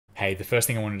Hey, the first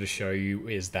thing I wanted to show you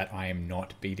is that I am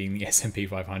not beating the S&P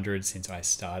 500 since I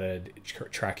started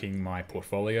tracking my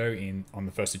portfolio on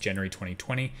the 1st of January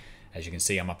 2020. As you can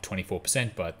see, I'm up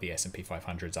 24%, but the S&P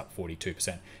 500 is up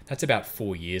 42%. That's about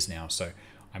 4 years now. So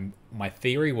my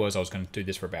theory was I was going to do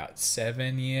this for about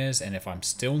 7 years, and if I'm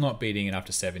still not beating it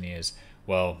after 7 years,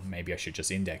 well, maybe I should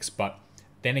just index. But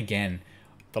then again,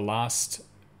 the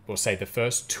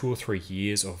first 2 or 3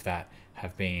 years of that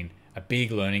have been a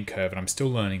big learning curve, and I'm still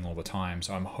learning all the time.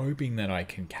 So I'm hoping that I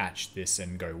can catch this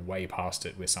and go way past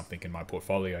it with something in my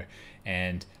portfolio.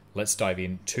 And let's dive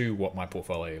into what my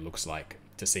portfolio looks like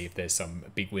to see if there's some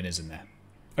big winners in there.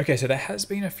 Okay, so there has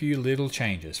been a few little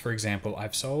changes. For example,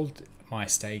 I've sold my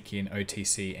stake in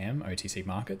OTC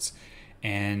markets,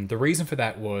 and the reason for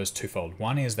that was twofold.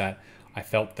 One is that I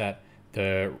felt that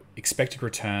the expected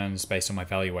returns based on my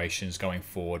valuations going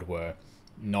forward were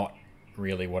not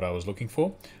really what I was looking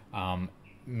for,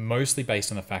 mostly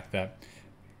based on the fact that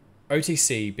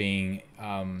OTC being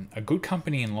a good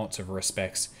company in lots of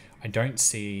respects, I don't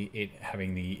see it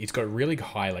having it's got really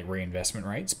high reinvestment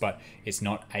rates, but it's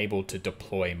not able to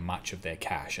deploy much of their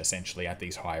cash essentially at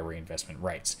these high reinvestment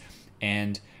rates.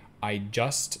 And I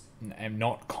just am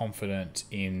not confident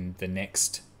in the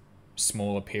next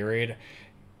smaller period.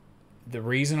 The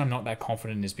reason I'm not that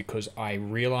confident is because I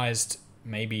realized,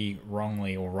 maybe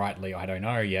wrongly or rightly, I don't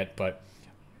know yet, but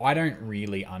I don't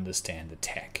really understand the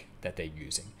tech that they're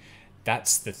using.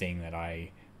 That's the thing that I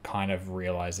kind of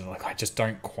realized, that I just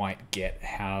don't quite get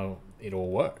how it all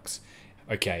works.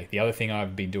 Okay, the other thing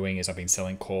I've been doing is I've been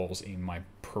selling calls in my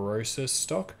Prosus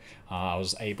stock. I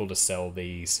was able to sell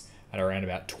these at around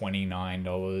about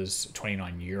 $29,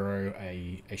 29 euro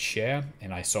a share,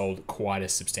 and I sold quite a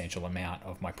substantial amount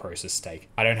of my Prosus stake.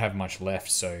 I don't have much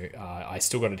left, so I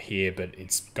still got it here, but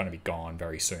it's going to be gone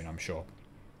very soon, I'm sure.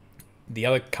 The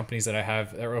other companies that I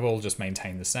have, they've all just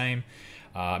maintained the same.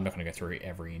 I'm not going to go through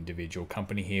every individual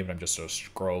company here, but I'm just sort of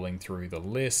scrolling through the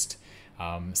list.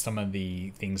 Some of the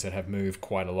things that have moved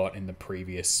quite a lot in the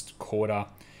previous quarter. A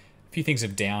few things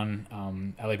have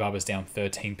down. Alibaba's down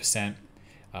 13%.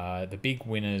 The big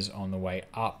winners on the way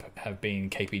up have been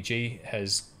KPG,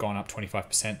 has gone up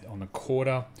 25% on the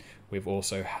quarter. We've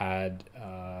also had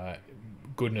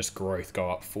Goodness Growth go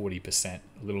up 40%,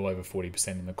 a little over 40%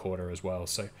 in the quarter as well.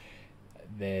 So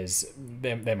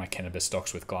they're my cannabis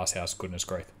stocks with Glasshouse, Goodness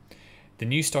Growth. The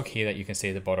new stock here that you can see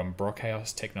at the bottom,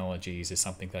 Brockhouse Technologies, is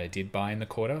something that I did buy in the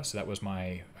quarter. So that was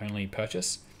my only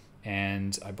purchase,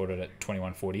 and I bought it at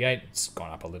 21.48. It's gone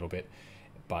up a little bit,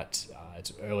 but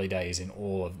it's early days in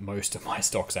most of my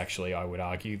stocks. Actually, I would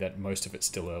argue that most of it's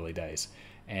still early days.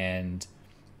 And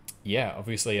yeah,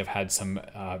 obviously I've had some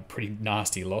pretty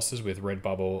nasty losses with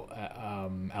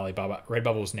Redbubble, Alibaba.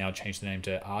 Redbubble's now changed the name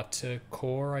to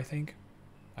TIKR, I think.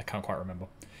 I can't quite remember,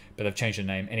 but they've changed the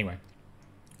name. Anyway,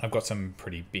 I've got some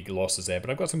pretty big losses there, but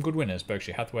I've got some good winners.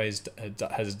 Berkshire Hathaway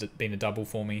has been a double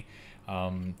for me.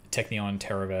 Technion,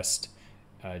 TerraVest,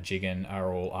 Jigen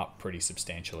are all up pretty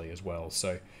substantially as well.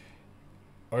 So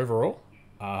overall,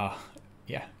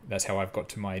 yeah, that's how I've got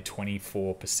to my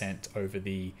 24% over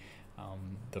the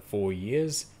 4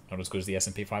 years. Not as good as the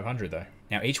S&P 500 though.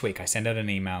 Now each week I send out an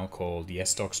email called Yes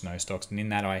Stocks, No Stocks, and in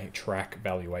that I track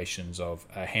valuations of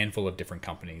a handful of different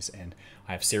companies, and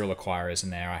I have serial acquirers in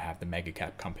there. I have the mega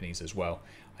cap companies as well.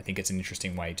 I think it's an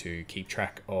interesting way to keep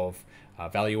track of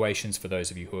valuations for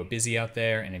those of you who are busy out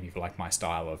there, and if you like my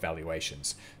style of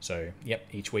valuations. So yep,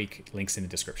 each week, links in the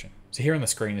description. So here on the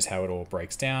screen is how it all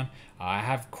breaks down. I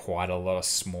have quite a lot of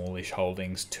smallish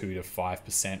holdings, 2 to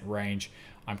 5% range.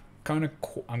 I'm going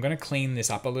to clean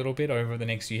this up a little bit over the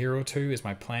next year or two is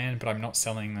my plan, but I'm not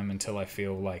selling them until I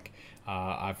feel like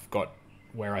I've got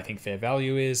where I think fair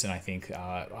value is, and I think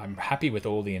I'm happy with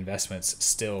all the investments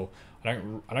still. I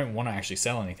don't want to actually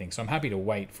sell anything, so I'm happy to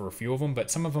wait for a few of them,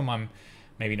 but some of them I'm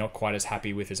maybe not quite as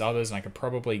happy with as others, and I could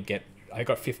probably I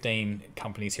got 15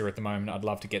 companies here at the moment. I'd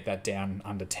love to get that down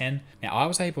under 10. Now, I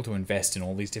was able to invest in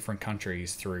all these different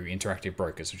countries through Interactive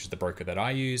Brokers, which is the broker that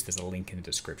I use. There's a link in the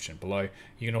description below.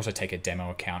 You can also take a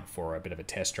demo account for a bit of a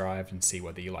test drive and see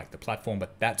whether you like the platform,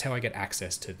 but that's how I get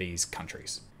access to these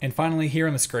countries. And finally, here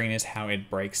on the screen is how it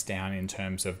breaks down in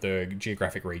terms of the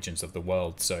geographic regions of the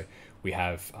world. So we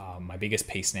have my biggest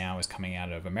piece now is coming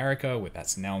out of America, with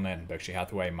that's Nelnet and Berkshire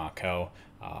Hathaway, Markel,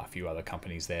 a few other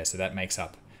companies there. So that makes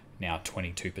up now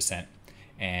 22%.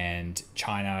 And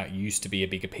China used to be a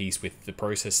bigger piece with the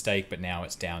Prosus stake, but now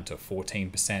it's down to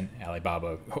 14%.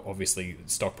 Alibaba, obviously,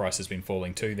 stock price has been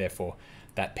falling too, therefore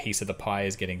that piece of the pie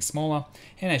is getting smaller.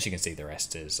 And as you can see, the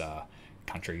rest is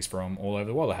countries from all over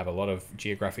the world. I have a lot of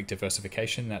geographic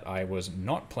diversification that I was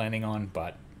not planning on,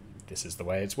 but this is the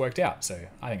way it's worked out. So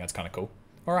I think that's kind of cool.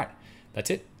 All right, that's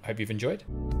it. Hope you've enjoyed.